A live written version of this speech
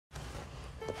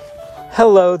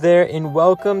Hello there and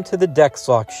welcome to the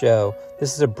Nuzlocke show.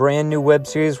 This is a brand new web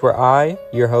series where I,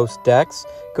 your host Dex,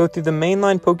 go through the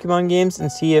mainline Pokemon games and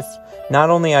see if not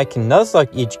only I can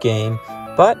Nuzlocke each game,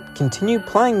 but continue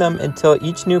playing them until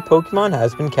each new Pokemon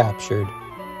has been captured.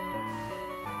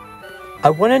 I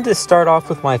wanted to start off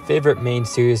with my favorite main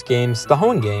series games, the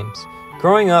Hoenn games.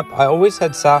 Growing up, I always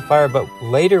had Sapphire, but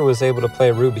later was able to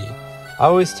play Ruby. I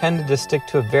always tended to stick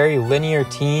to a very linear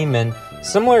team and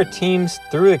similar teams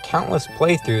through the countless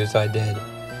playthroughs I did.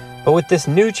 But with this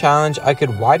new challenge, I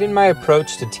could widen my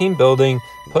approach to team building,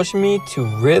 pushing me to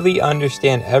really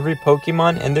understand every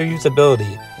Pokemon and their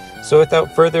usability. So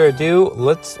without further ado,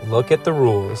 let's look at the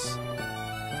rules.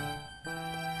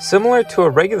 Similar to a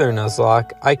regular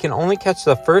Nuzlocke, I can only catch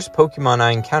the first Pokemon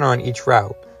I encounter on each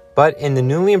route. But in the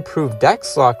newly improved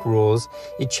Nuzlocke rules,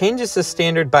 it changes the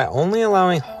standard by only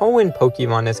allowing Hoenn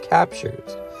Pokemon as captured.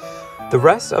 The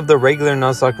rest of the regular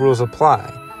Nuzlocke rules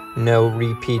apply. No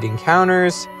repeat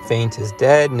encounters, faint is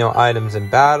dead, no items in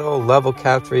battle, level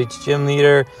caps for each gym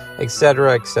leader,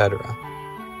 etc, etc.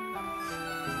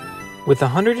 With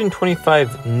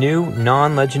 125 new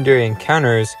non-legendary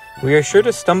encounters, we are sure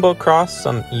to stumble across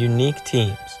some unique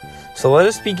teams. So let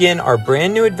us begin our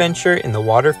brand new adventure in the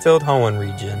water-filled Hoenn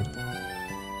region.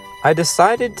 I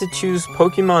decided to choose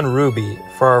Pokemon Ruby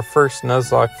for our first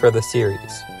Nuzlocke for the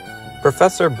series.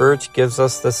 Professor Birch gives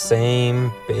us the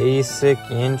same basic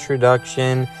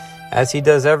introduction as he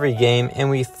does every game, and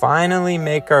we finally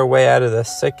make our way out of the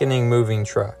sickening moving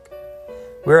truck.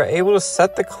 We are able to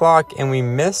set the clock and we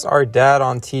miss our dad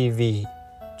on TV.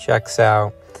 Checks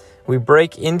out. We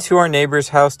break into our neighbor's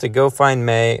house to go find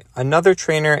May, another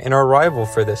trainer and our rival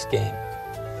for this game.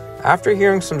 After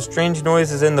hearing some strange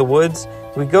noises in the woods,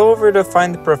 we go over to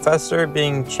find the professor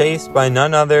being chased by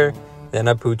none other than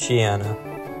a Poochyena.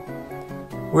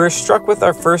 We are struck with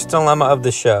our first dilemma of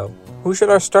the show. Who should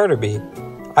our starter be?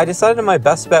 I decided my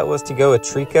best bet was to go with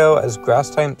Trico, as grass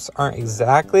types aren't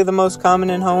exactly the most common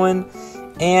in Hoenn,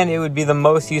 and it would be the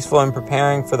most useful in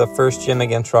preparing for the first gym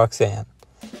against Roxanne.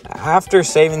 After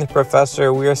saving the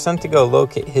professor, we are sent to go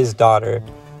locate his daughter.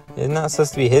 Isn't that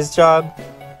supposed to be his job?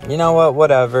 You know what,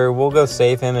 whatever, we'll go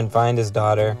save him and find his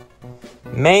daughter.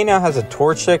 May now has a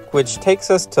Torchic, which takes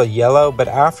us to yellow, but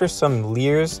after some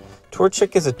leers,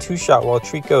 Torchic is a two-shot while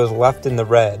Trico is left in the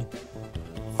red.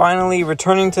 Finally,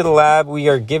 returning to the lab, we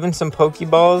are given some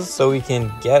Pokeballs so we can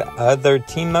get other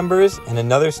team members and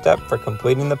another step for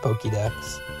completing the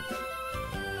Pokedex.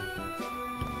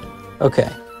 Okay,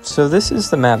 so this is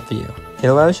the map view. It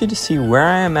allows you to see where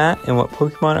I am at and what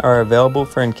Pokemon are available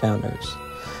for encounters.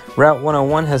 Route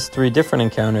 101 has 3 different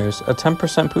encounters, a 10%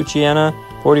 Poochyena,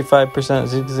 45%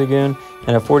 Zigzagoon,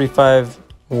 and a 45%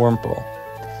 Wurmple.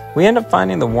 We end up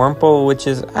finding the Wurmple, which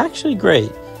is actually great,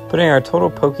 putting our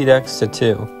total Pokedex to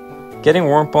 2. Getting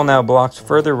Wurmple now blocks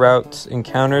further routes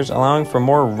encounters, allowing for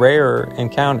more rare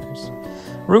encounters.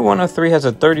 Route 103 has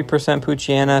a 30%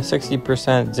 Poochyena,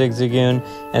 60% Zigzagoon,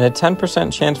 and a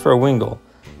 10% chance for a Wingull.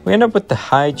 We end up with the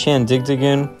high Chan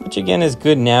Zigzagoon, which again is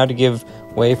good now to give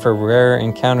way for rare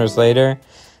encounters later.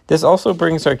 This also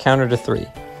brings our counter to 3.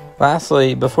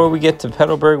 Lastly, before we get to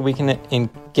Petalburg, we can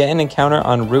get an encounter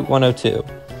on Route 102.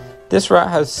 This route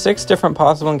has 6 different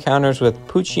possible encounters with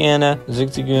Poochyena,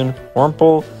 Zigzagoon,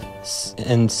 Wurmple,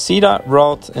 and Seedot,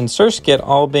 Ralt, and Surskit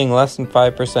all being less than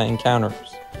 5%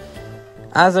 encounters.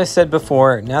 As I said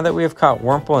before, now that we have caught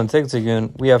Wurmple and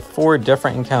Zigzagoon, we have 4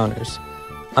 different encounters.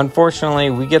 Unfortunately,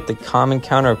 we get the common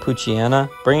counter of Poochyena,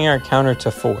 bringing our counter to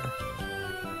 4.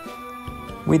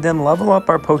 We then level up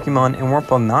our Pokemon and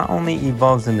Wurmple not only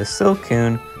evolves into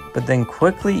Silcoon, but then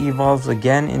quickly evolves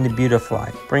again into Beautifly,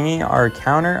 bringing our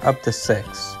counter up to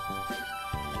 6.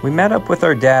 We met up with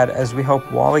our dad as we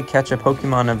help Wally catch a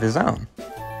Pokemon of his own.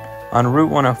 On Route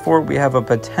 104, we have a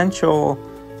potential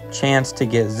chance to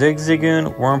get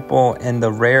Zigzagoon, Wurmple, and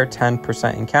the rare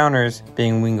 10% encounters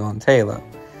being Wingull and Tailo.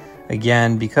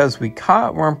 Again, because we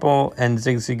caught Wurmple and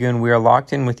Zigzagoon, we are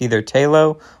locked in with either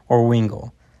Tailo or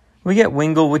Wingull. We get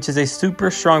Wingull, which is a super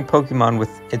strong Pokemon with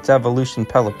its evolution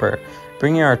Pelipper,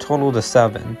 bringing our total to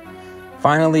 7.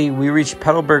 Finally, we reach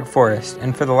Petalburg Forest,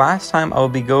 and for the last time I will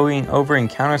be going over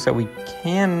encounters that we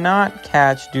cannot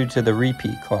catch due to the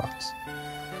repeat clocks.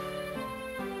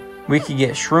 We could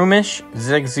get Shroomish,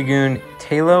 Zigzagoon,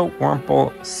 Tailo,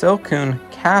 Wurmple, Silcoon,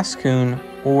 Cascoon,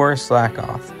 or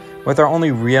Slackoth, with our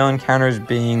only real encounters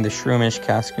being the Shroomish,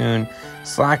 Cascoon,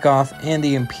 Slackoth, and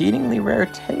the impedingly rare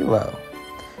Tailo.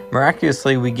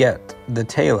 Miraculously, we get the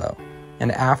Tailo,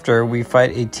 and after we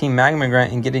fight a Team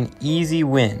Magmagrunt and get an easy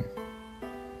win.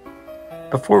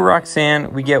 Before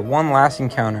Roxanne, we get one last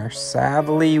encounter.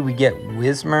 Sadly, we get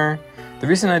Whismur, The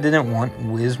reason I didn't want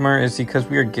Whismur is because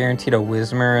we are guaranteed a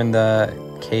Whismur in the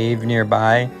cave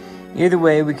nearby. Either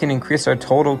way, we can increase our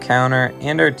total counter,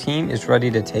 and our team is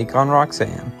ready to take on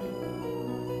Roxanne.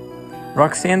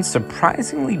 Roxanne's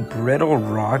surprisingly brittle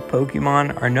rock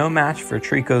Pokemon are no match for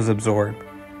Trico's Absorb.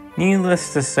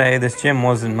 Needless to say, this gym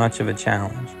wasn't much of a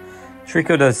challenge.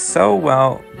 Trico does so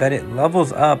well that it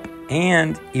levels up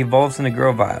and evolves into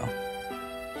Grovyle.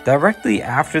 Directly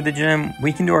after the gym,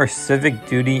 we can do our civic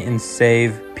duty and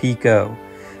save Pico.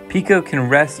 Pico can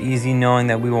rest easy knowing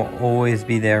that we will always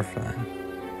be there for them.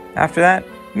 After that,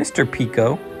 Mr.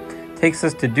 Pico takes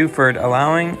us to Dewford,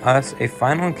 allowing us a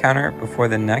final encounter before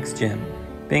the next gym,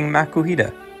 being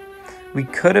Makuhita. We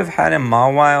could have had a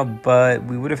Mawile, but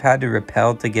we would have had to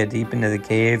repel to get deep into the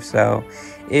cave, so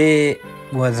it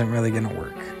wasn't really going to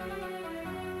work.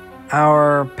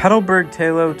 Our Petalburg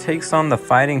Tailo takes on the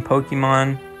fighting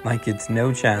Pokemon like it's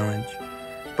no challenge.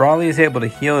 Brawly is able to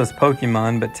heal his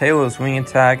Pokemon, but Tailo's wing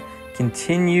attack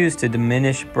continues to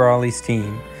diminish Brawly's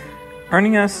team,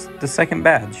 earning us the second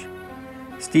badge.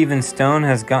 Steven Stone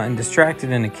has gotten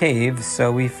distracted in a cave,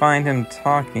 so we find him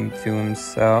talking to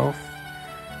himself.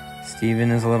 Steven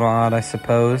is a little odd, I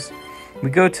suppose. We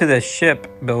go to the ship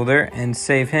builder and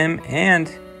save him and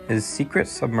his secret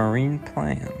submarine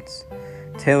plans.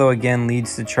 Tailo again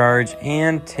leads the charge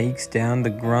and takes down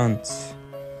the grunts.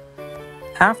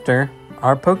 After,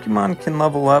 our Pokemon can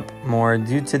level up more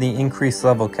due to the increased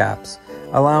level caps,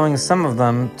 allowing some of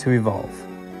them to evolve.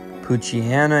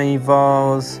 Poochyena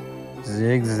evolves,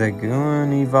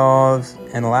 Zigzagoon evolves,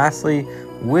 and lastly,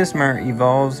 Whismur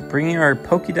evolves, bringing our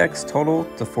Pokedex total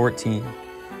to 14.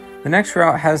 The next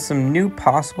route has some new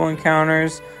possible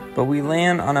encounters, but we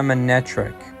land on a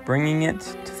Manectric, bringing it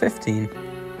to 15.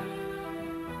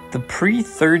 The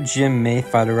pre-third gym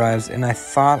Mayfight arrives, and I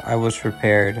thought I was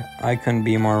prepared. I couldn't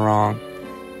be more wrong.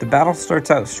 The battle starts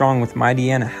out strong with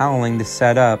Mightyena howling to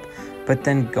set up, but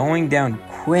then going down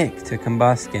quick to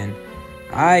Combuskin.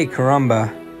 Ay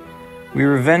caramba! We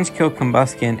revenge kill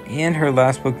Combuskin and her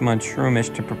last Pokemon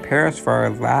Shroomish to prepare us for our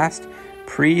last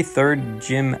pre-third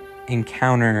gym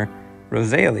encounter,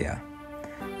 Rosalia.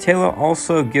 Tailo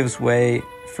also gives way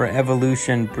for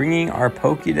evolution, bringing our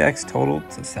Pokedex total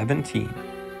to 17.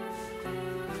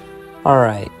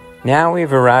 Alright, now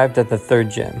we've arrived at the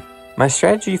third gym. My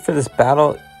strategy for this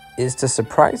battle is to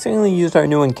surprisingly use our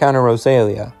new encounter,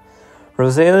 Rosalia.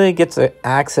 Rosalia gets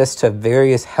access to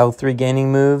various health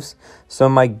regaining moves, so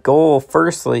my goal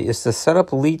firstly is to set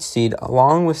up Leech Seed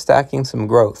along with stacking some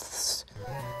growths.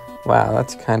 Wow,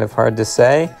 that's kind of hard to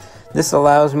say. This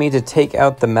allows me to take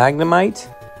out the Magnemite,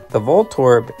 the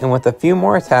Voltorb, and with a few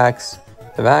more attacks,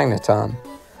 the Magneton.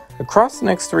 Across the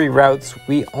next three routes,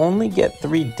 we only get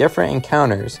 3 different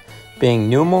encounters, being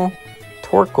Numel,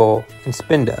 Torkoal, and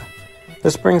Spinda.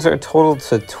 This brings our total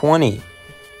to 20.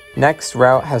 Next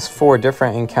route has 4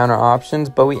 different encounter options,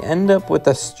 but we end up with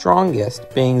the strongest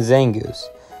being Zangoose.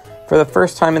 For the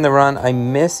first time in the run, I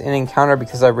miss an encounter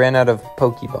because I ran out of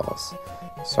Pokeballs.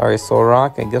 Sorry,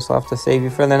 Solrock, I guess I'll have to save you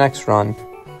for the next run.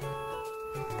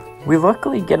 We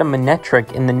luckily get a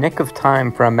Manectric in the nick of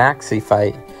time for a Maxi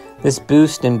fight. This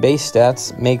boost in base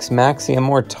stats makes Maxi a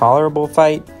more tolerable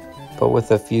fight, but with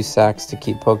a few sacks to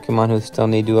keep Pokemon who still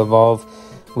need to evolve.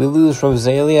 We lose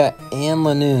Rosalia and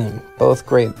Lanoon, both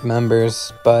great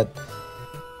members, but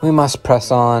we must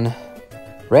press on.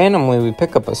 Randomly, we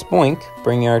pick up a Spoink,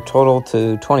 bringing our total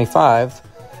to 25.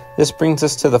 This brings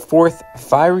us to the 4th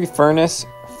Fiery Furnace,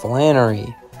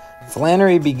 Flannery.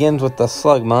 Flannery begins with the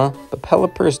Slugma, but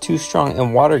Pelipper is too strong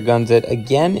and water guns it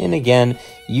again and again,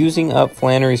 using up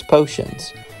Flannery's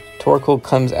potions. Torkoal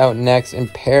comes out next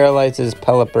and paralyzes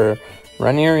Pelipper,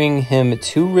 rendering him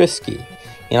too risky.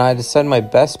 I decided my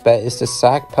best bet is to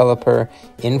sack Pelipper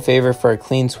in favor for a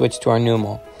clean switch to our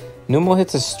Numel. Numel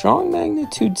hits a strong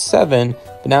magnitude 7,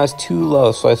 but now it's too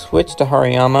low, so I switch to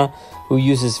Hariyama, who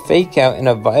uses Fake Out and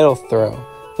a Vital Throw,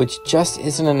 which just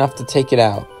isn't enough to take it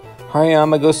out.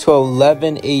 Hariyama goes to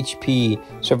 11 HP,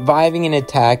 surviving an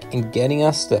attack and getting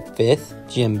us the 5th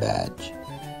gym badge.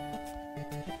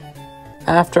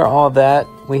 After all that,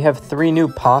 we have 3 new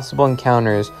possible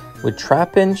encounters with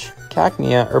Trapinch,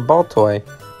 Cacnea, or Baltoy.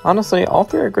 Honestly, all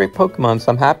 3 are great Pokemon,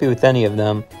 so I'm happy with any of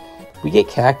them. We get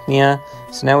Cacnea,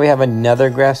 so now we have another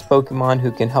grass Pokemon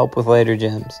who can help with later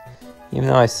gyms. Even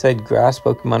though I said grass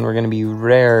Pokemon were going to be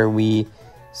rare, we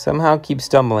somehow keep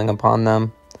stumbling upon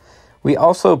them. We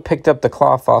also picked up the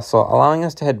Claw Fossil, allowing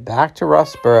us to head back to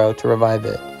Rustboro to revive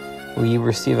it. We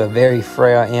receive a very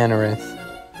frail Anorith.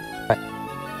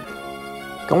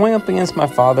 Going up against my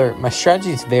father, my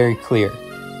strategy is very clear.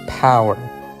 Power.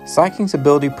 Psyching's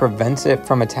ability prevents it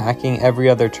from attacking every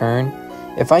other turn.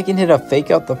 If I can hit a fake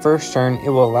out the first turn, it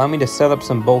will allow me to set up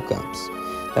some bulk ups.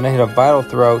 Then I hit a Vital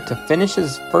Throw to finish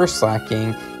his first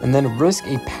slacking, and then risk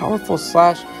a powerful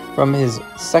slash from his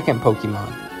second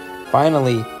Pokemon.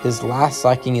 Finally, his last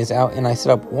slacking is out, and I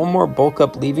set up one more bulk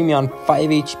up, leaving me on 5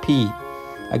 HP.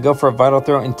 I go for a Vital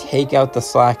Throw and take out the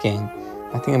slacking.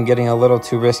 I think I'm getting a little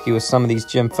too risky with some of these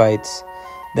gym fights.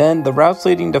 Then, the routes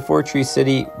leading to Fortree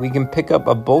City, we can pick up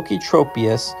a bulky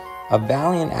Tropius, a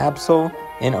Valiant Absol,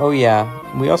 and oh yeah,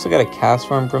 we also got a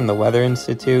Castform from the Weather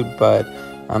Institute, but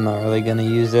I'm not really going to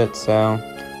use it, so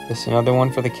just another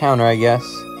one for the counter, I guess.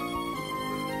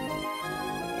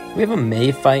 We have a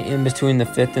May fight in between the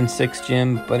 5th and 6th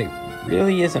gym, but it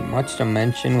really isn't much to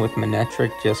mention with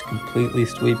Manectric just completely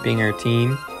sweeping her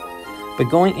team. But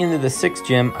going into the 6th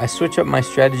gym, I switch up my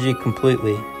strategy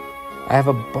completely. I have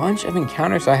a bunch of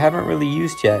encounters I haven't really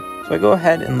used yet, so I go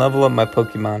ahead and level up my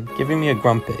Pokemon, giving me a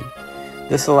Grumpig.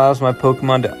 This allows my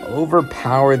Pokemon to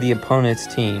overpower the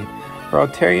opponent's team. Her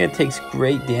Altaria takes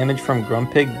great damage from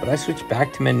Grumpig, but I switch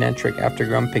back to Manectric after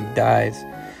Grumpig dies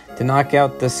to knock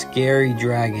out the scary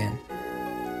dragon.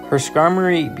 Her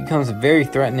Skarmory becomes very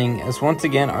threatening as once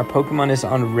again our Pokemon is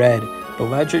on red, but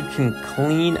Loudred can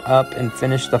clean up and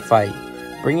finish the fight,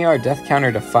 bringing our death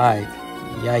counter to 5.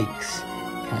 Yikes.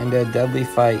 Kinda a deadly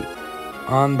fight.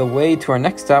 On the way to our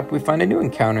next stop, we find a new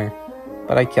encounter,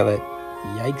 but I kill it.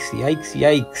 Yikes, yikes,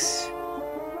 yikes.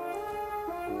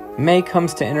 May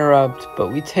comes to interrupt,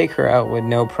 but we take her out with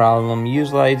no problem,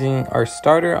 utilizing our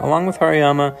starter along with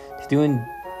Hariyama to do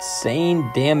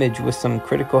insane damage with some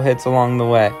critical hits along the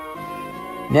way.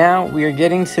 Now we are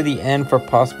getting to the end for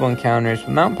possible encounters.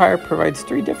 Mount Pyre provides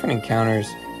 3 different encounters,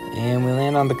 and we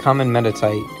land on the common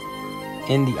Meditite.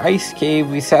 In the Ice Cave,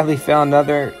 we sadly found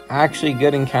another actually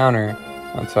good encounter.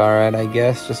 That's alright, I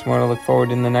guess, just more to look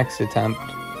forward in the next attempt.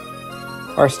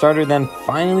 Our starter then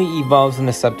finally evolves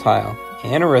into Sceptile.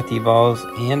 Anorith evolves,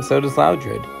 and so does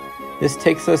Loudred. This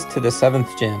takes us to the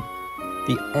 7th gym,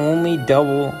 the only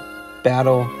double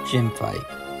battle gym fight.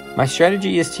 My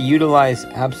strategy is to utilize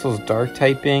Absol's dark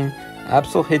typing.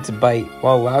 Absol hits Bite,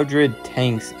 while Loudred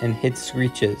tanks and hits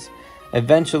Screeches.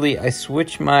 Eventually, I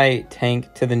switch my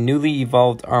tank to the newly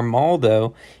evolved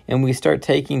Armaldo, and we start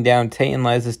taking down Tate and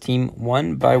Liza's team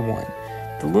one by one.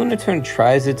 The Lunatone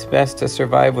tries its best to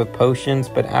survive with potions,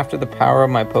 but after the power of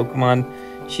my Pokemon,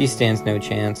 she stands no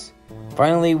chance.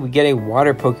 Finally, we get a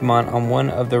water Pokemon on one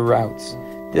of the routes.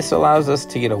 This allows us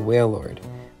to get a Wailord.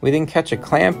 We then catch a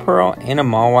Clamperl and a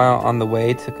Mawile on the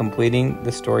way to completing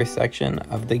the story section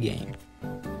of the game.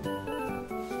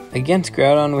 Against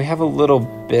Groudon, we have a little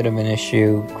bit of an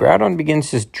issue. Groudon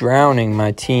begins just drowning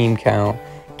my team count,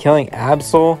 killing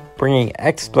Absol, bringing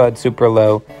Exploud super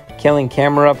low, killing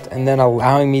Camerupt, and then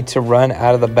allowing me to run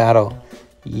out of the battle.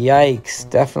 Yikes,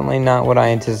 definitely not what I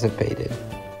anticipated.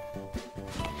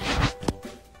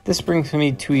 This brings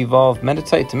me to evolve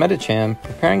Meditite to Medicham,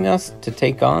 preparing us to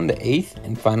take on the 8th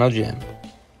and final gym.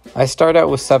 I start out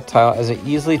with Sceptile as it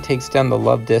easily takes down the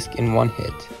Love Disc in one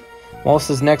hit.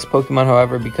 Moltres' next Pokemon,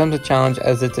 however, becomes a challenge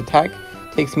as its attack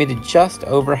takes me to just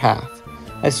over half.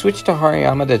 I switch to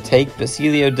Hariyama to take, but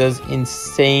Celio does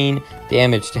insane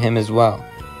damage to him as well.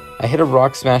 I hit a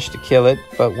Rock Smash to kill it,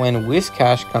 but when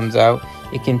Whiscash comes out,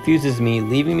 it confuses me,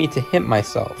 leaving me to hit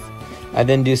myself. I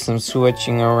then do some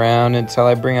switching around until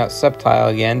I bring out Sceptile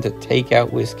again to take out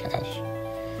Whiscash.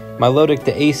 Milotic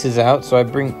the Ace is out, so I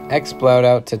bring Exploud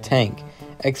out to tank.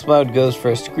 Exploud goes for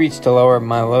a Screech to lower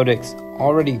Milotic's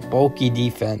already bulky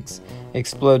defense.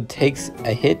 Explode takes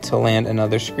a hit to land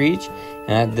another Screech,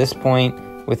 and at this point,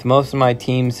 with most of my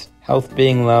team's health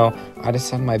being low, I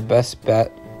decide my best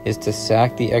bet is to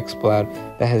sack the Exploud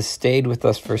that has stayed with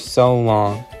us for so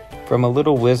long. From a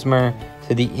little Whismur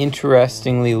to the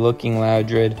interestingly looking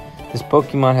Loudred, this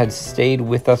Pokemon had stayed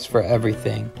with us for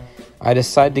everything. I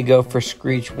decide to go for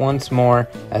Screech once more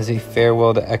as a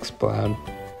farewell to Exploud.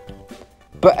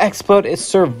 But Explode, it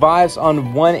survives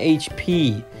on 1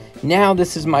 HP. Now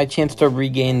this is my chance to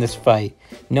regain this fight.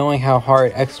 Knowing how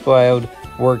hard Explode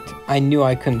worked, I knew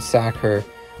I couldn't sack her.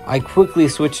 I quickly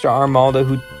switched to Armaldo,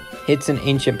 who hits an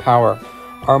Ancient Power.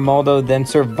 Armaldo then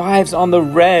survives on the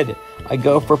red. I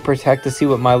go for Protect to see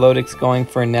what Milotic's going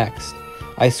for next.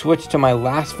 I switch to my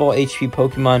last full HP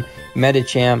Pokemon,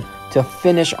 Medicham, to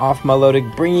finish off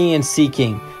Milotic, bringing in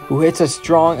Seeking, who hits a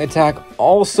strong attack,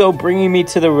 also bringing me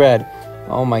to the red.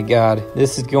 Oh my god,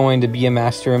 this is going to be a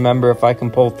match to remember if I can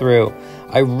pull through.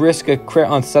 I risk a crit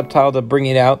on Sceptile to bring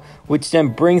it out, which then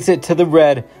brings it to the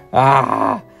red.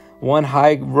 One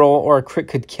high roll or a crit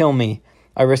could kill me.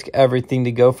 I risk everything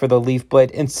to go for the Leaf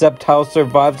Blade, and Sceptile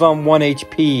survives on 1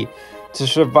 HP. To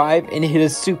survive and hit a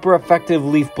super effective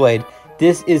Leaf Blade.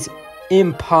 This is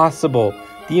Impossible.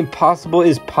 The impossible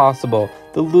is possible.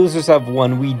 The losers have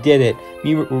won. We did it.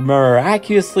 We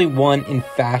miraculously won in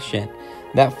fashion.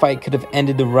 That fight could have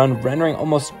ended the run, rendering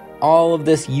almost all of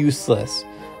this useless.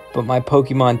 But my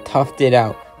Pokemon toughed it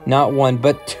out. Not one,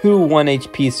 but 2 1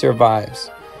 HP survives.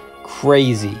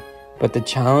 Crazy. But the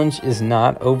challenge is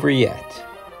not over yet.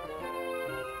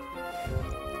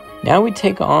 Now we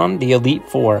take on the Elite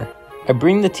Four. I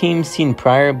bring the team seen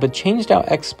prior, but changed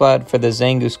out X-Splat for the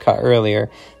Zangoose caught earlier,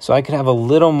 so I could have a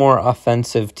little more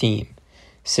offensive team.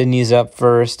 Sydney's up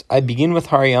first. I begin with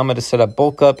Hariyama to set up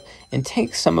Bulk Up and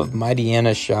take some of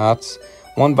Mightyana's shots.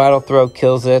 One Vital Throw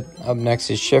kills it. Up next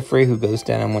is Shiftry, who goes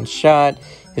down in one shot.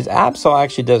 His Absol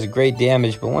actually does great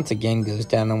damage, but once again goes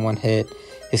down in one hit.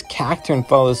 His Cacturne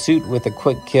follows suit with a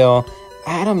quick kill.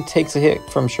 Adam takes a hit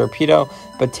from Sharpedo,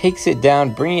 but takes it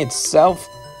down, bringing itself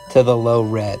to the low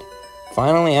red.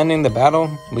 Finally ending the battle,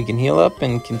 we can heal up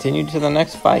and continue to the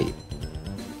next fight.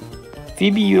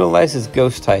 Phoebe utilizes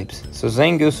ghost types, so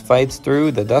Zangoose fights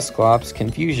through the Dusclops'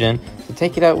 confusion to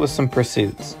take it out with some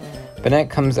pursuits. Banette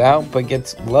comes out but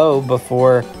gets low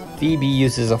before Phoebe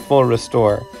uses a full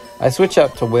restore. I switch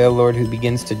up to Wailord, who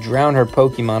begins to drown her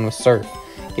Pokemon with Surf,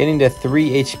 getting to 3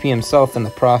 HP himself in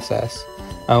the process.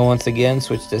 I once again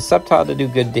switch to Sceptile to do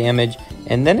good damage,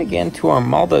 and then again to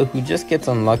Armaldo, who just gets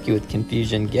unlucky with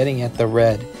confusion, getting at the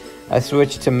red. I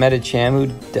switch to Medicham, who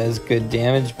does good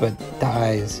damage but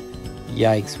dies.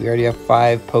 Yikes, we already have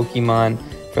 5 Pokemon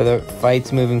for the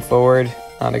fights moving forward.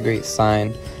 Not a great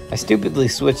sign. I stupidly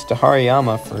switched to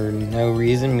Hariyama for no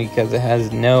reason because it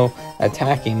has no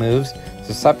attacking moves,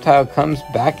 so Sceptile comes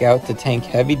back out to tank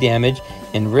heavy damage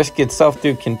and risk itself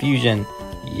through confusion.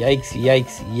 Yikes,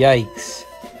 yikes, yikes.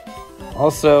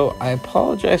 Also, I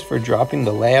apologize for dropping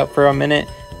the layout for a minute.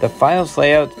 The files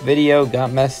layout video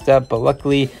got messed up, but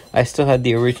luckily I still had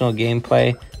the original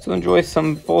gameplay, so enjoy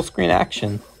some full screen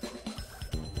action.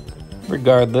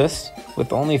 Regardless,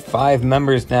 with only 5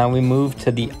 members now, we move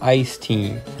to the Ice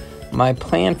team. My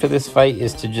plan for this fight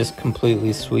is to just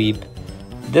completely sweep.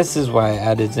 This is why I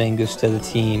added Zangoose to the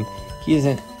team. He is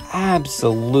an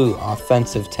absolute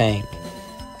offensive tank.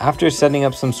 After setting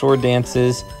up some sword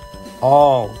dances,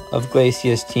 all of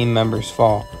Glacier's team members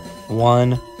fall,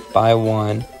 one by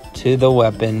one, to the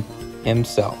weapon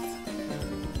himself,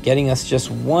 getting us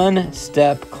just one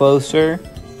step closer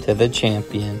to the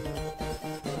champion.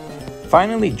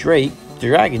 Finally, Drake, the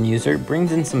Dragon user,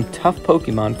 brings in some tough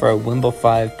Pokemon for our Wimble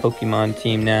 5 Pokemon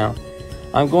team now.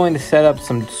 I'm going to set up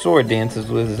some sword dances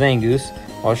with Zangoose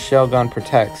while Shelgon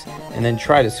protects, and then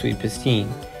try to sweep his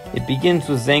team. It begins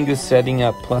with Zangoose setting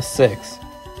up +6,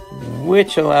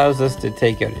 which allows us to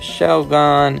take out his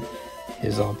Shelgon,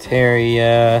 his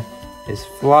Altaria, his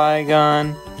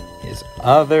Flygon, his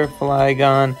other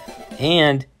Flygon,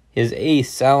 and his Ace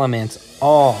Salamence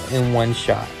all in one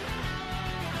shot.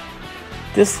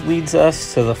 This leads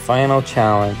us to the final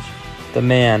challenge. The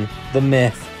man, the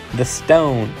myth, the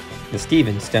stone, the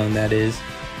Steven Stone that is.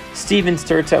 Steven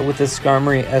starts out with his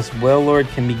Skarmory as Wailord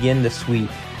can begin to sweep.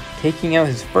 Taking out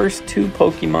his first 2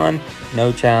 Pokemon,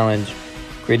 no challenge.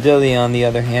 Greedillia, on the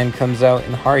other hand, comes out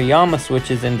and Hariyama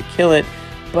switches in to kill it,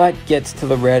 but gets to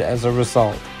the red as a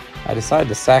result. I decide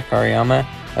to sack Hariyama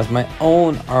as my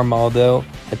own Armaldo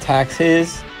attacks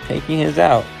his, taking his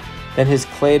out. Then his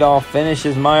Claydol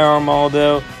finishes my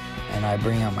Armaldo, and I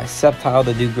bring out my Sceptile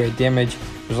to do great damage,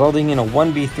 resulting in a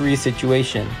 1v3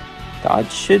 situation. The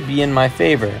odds should be in my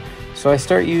favor, so I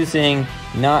start using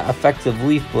not effective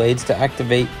Leaf Blades to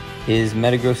activate his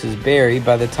Metagross's Berry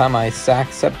by the time I sack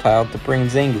Sceptile to bring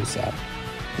Zangoose out.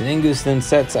 Zangoose then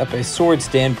sets up a Sword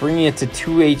Stand, bringing it to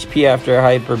 2 HP after a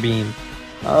Hyper Beam.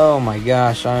 Oh my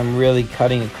gosh, I'm really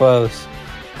cutting it close.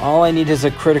 All I need is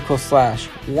a critical slash.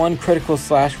 1 critical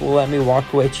slash will let me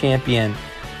walk away champion.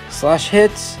 Slash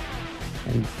hits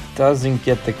and doesn't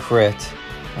get the crit.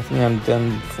 I think I'm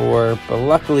done for, but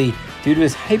luckily, due to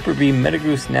his Hyper Beam,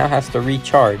 Metagross now has to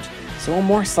recharge, so 1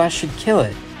 more slash should kill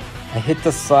it. I hit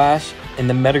the slash, and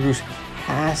the Metagross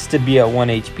has to be at 1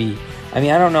 HP. I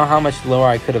mean, I don't know how much lower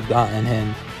I could have gotten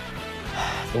him.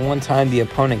 The one time the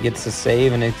opponent gets to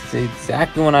save, and it's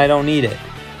exactly when I don't need it.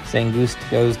 Zangoose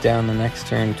goes down the next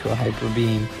turn to a Hyper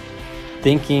Beam.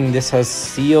 Thinking this has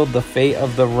sealed the fate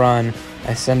of the run,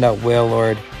 I send out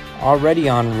Wailord, already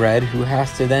on red, who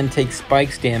has to then take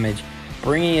Spike's damage,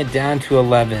 bringing it down to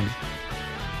 11.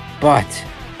 But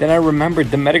then I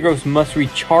remembered the Metagross must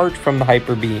recharge from the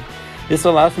Hyper Beam. This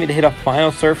allows me to hit a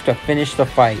final Surf to finish the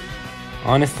fight.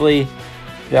 Honestly,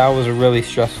 that was a really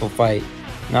stressful fight.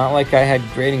 Not like I had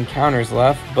great encounters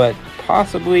left, but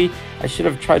possibly I should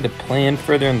have tried to plan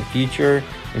further in the future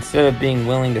instead of being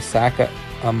willing to sack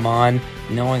a Mon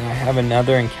knowing I have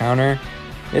another encounter,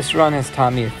 this run has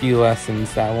taught me a few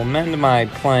lessons that will mend my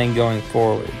playing going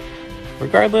forward.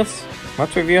 Regardless,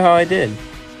 let's review how I did.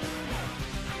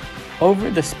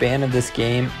 Over the span of this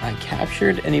game, I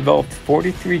captured and evolved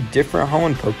 43 different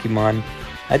Hoenn Pokemon.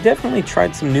 I definitely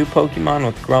tried some new Pokemon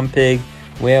with Grumpig,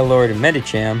 Wailord, and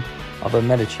Medicham, although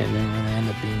Medicham didn't really end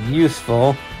up being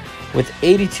useful. With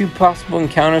 82 possible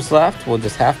encounters left, we'll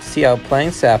just have to see how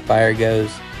playing Sapphire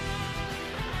goes.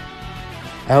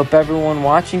 I hope everyone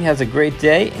watching has a great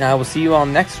day, and I will see you all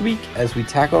next week as we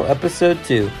tackle episode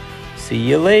 2. See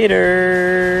you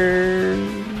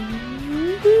later!